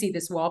got to see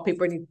this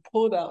wallpaper. And he'd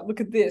pull it out. Look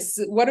at this.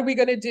 What are we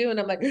going to do? And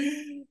I'm like,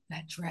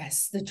 that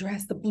dress,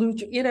 the blue,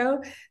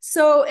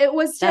 So it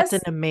was just.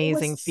 That's an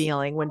amazing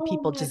feeling when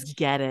people just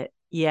get it.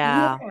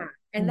 Yeah.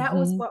 And that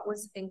was what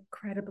was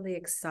incredibly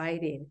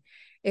exciting,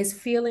 is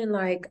feeling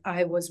like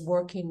I was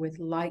working with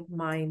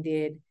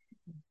like-minded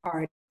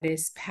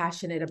artists,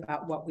 passionate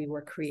about what we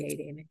were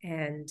creating.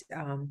 And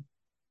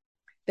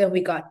then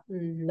we got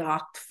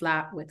knocked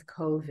flat with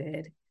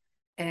COVID.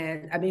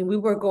 And I mean, we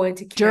were going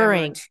to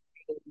during.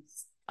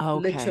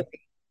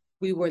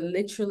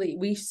 Literally,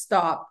 we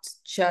stopped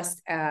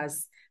just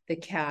as the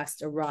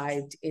cast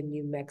arrived in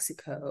New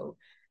Mexico,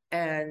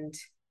 and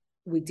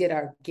we did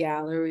our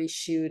gallery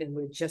shoot, and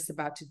we're just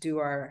about to do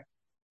our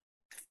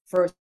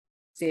first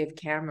day of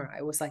camera.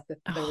 It was like the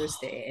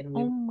Thursday, and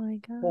oh my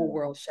God, the whole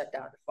world shut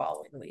down the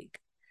following week.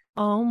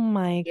 Oh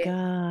my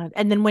God.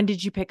 And then when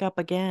did you pick up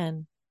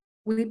again?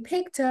 We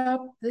picked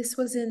up, this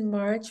was in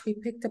March. We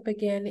picked up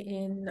again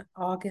in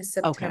August,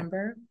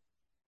 September. Okay.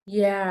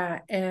 Yeah.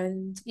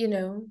 And, you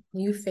know,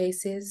 new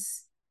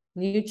faces,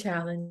 new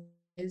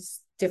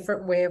challenges,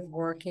 different way of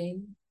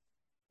working.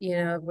 You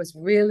know, it was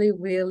really,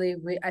 really,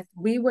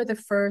 we were the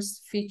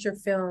first feature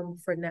film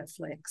for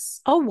Netflix.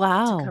 Oh,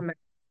 wow. To come out.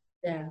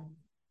 Yeah.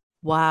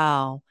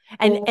 Wow.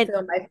 And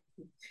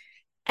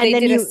they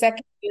did a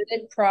second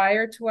unit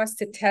prior to us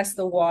to test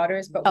the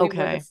waters, but we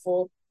were the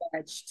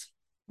full-fledged,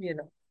 you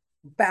know,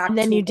 back. And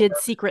then you did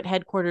Secret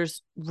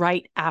Headquarters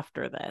right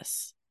after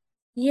this.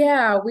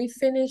 Yeah, we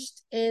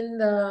finished in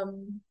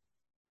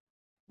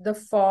the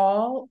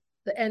fall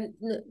and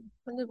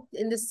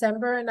in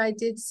December, and I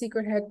did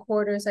Secret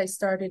Headquarters. I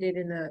started it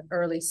in the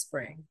early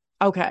spring.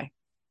 Okay.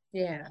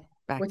 Yeah.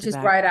 Back which is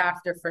back. Right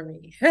after for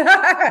me.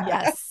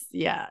 Yes.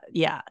 Yeah.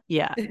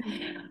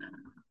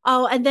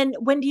 Oh, and then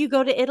when do you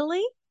go to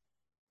Italy?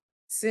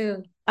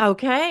 Soon.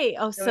 Okay.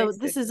 Oh, so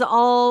this is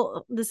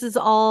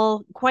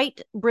all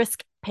quite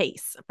brisk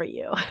pace for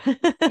you.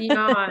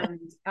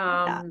 Beyond.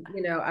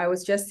 You know, I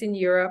was just in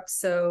Europe,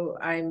 so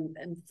I'm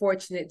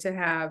fortunate to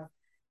have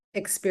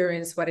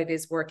experienced what it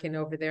is working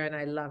over there, and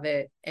I love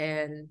it.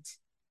 And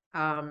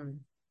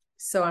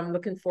so I'm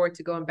looking forward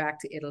to going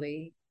back to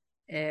Italy,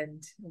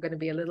 and I'm going to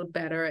be a little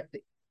better at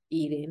the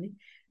eating.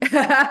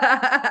 Going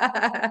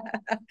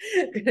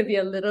to be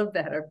a little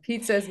better.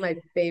 Pizza is my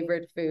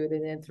favorite food,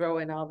 and then throw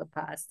in all the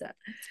pasta.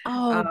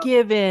 Oh,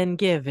 give in.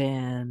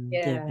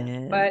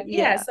 Yeah. But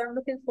so I'm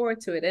looking forward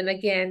to it. And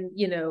again,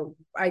 you know,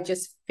 I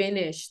just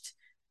finished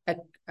a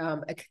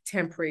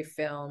contemporary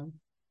film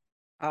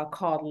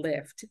called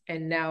Lift,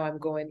 and now I'm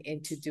going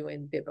into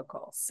doing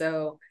biblical.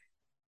 So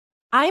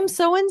I'm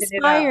so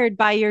inspired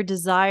by your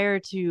desire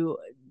to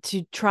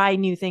try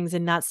new things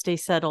and not stay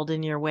settled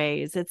in your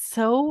ways. It's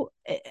so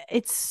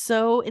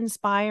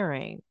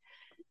inspiring.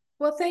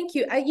 Well, thank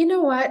you. You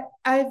know what?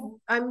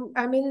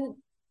 I'm in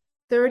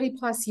 30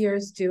 plus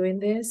years doing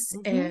this,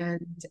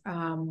 and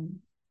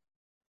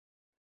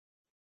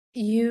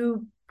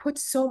you put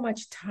so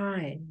much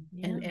time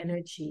and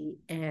energy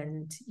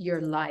and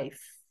your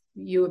life.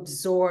 You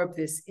absorb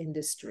this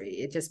industry.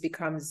 It just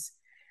becomes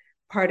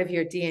part of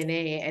your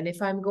DNA. And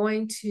if I'm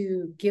going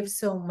to give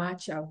so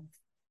much of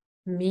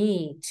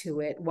me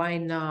to it, why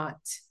not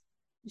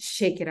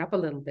shake it up a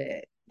little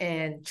bit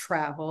and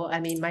travel? I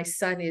mean, my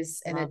son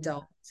is an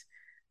adult.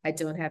 I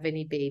don't have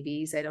any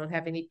babies. I don't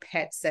have any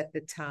pets at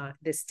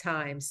this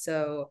time.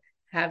 So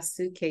have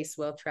suitcase,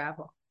 will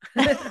travel.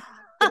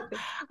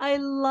 I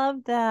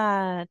love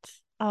that.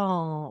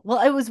 Oh, well,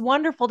 it was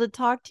wonderful to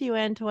talk to you,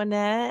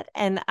 Antoinette.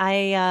 And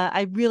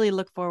I really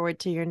look forward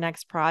to your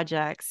next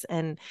projects.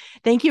 And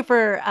thank you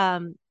for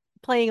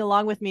playing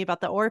along with me about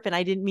the orphan.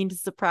 I didn't mean to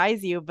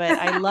surprise you, but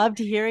I loved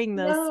hearing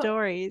those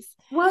stories.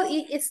 Well,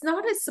 it's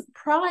not a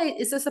surprise.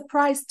 It's a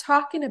surprise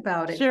talking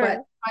about it. Sure.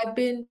 But I've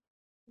been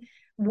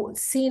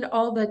seeing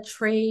all the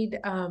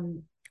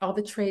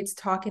trades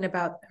talking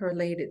about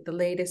the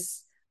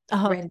latest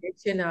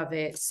rendition of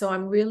it. So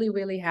I'm really,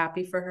 really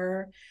happy for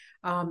her.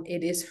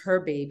 It is her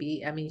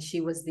baby. I mean,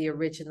 she was the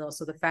original.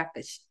 So the fact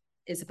that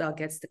Isabel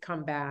gets to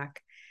come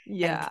back.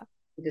 Yeah.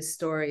 The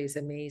story is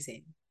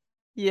amazing.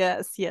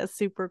 Yes.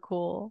 Super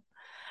cool.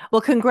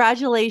 Well,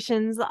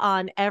 congratulations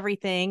on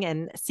everything,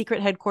 and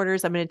Secret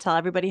Headquarters. I'm going to tell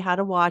everybody how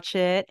to watch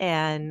it,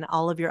 and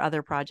all of your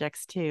other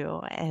projects too.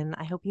 And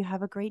I hope you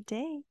have a great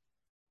day.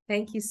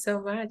 Thank you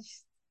so much.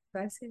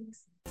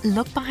 Blessings.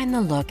 Look Behind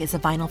the Look is a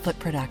Vinyl Foot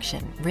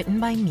production, written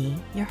by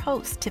me, your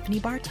host,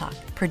 Tiffany Bartok,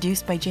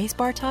 produced by Jace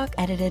Bartok,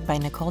 edited by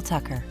Nicole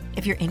Tucker.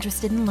 If you're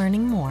interested in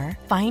learning more,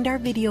 find our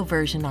video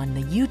version on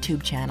the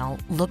YouTube channel,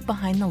 Look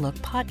Behind the Look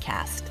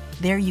Podcast.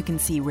 There you can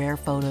see rare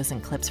photos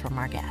and clips from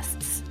our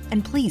guests.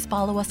 And please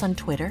follow us on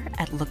Twitter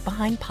at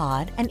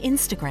LookBehindPod and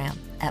Instagram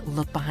at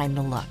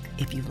LookBehindTheLook.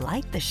 If you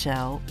like the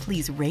show,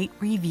 please rate,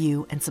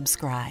 review, and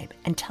subscribe.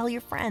 And tell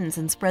your friends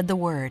and spread the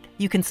word.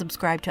 You can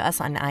subscribe to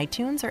us on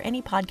iTunes or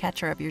any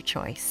podcatcher of your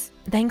choice.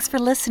 Thanks for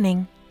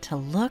listening to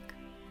Look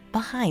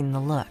Behind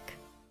the Look.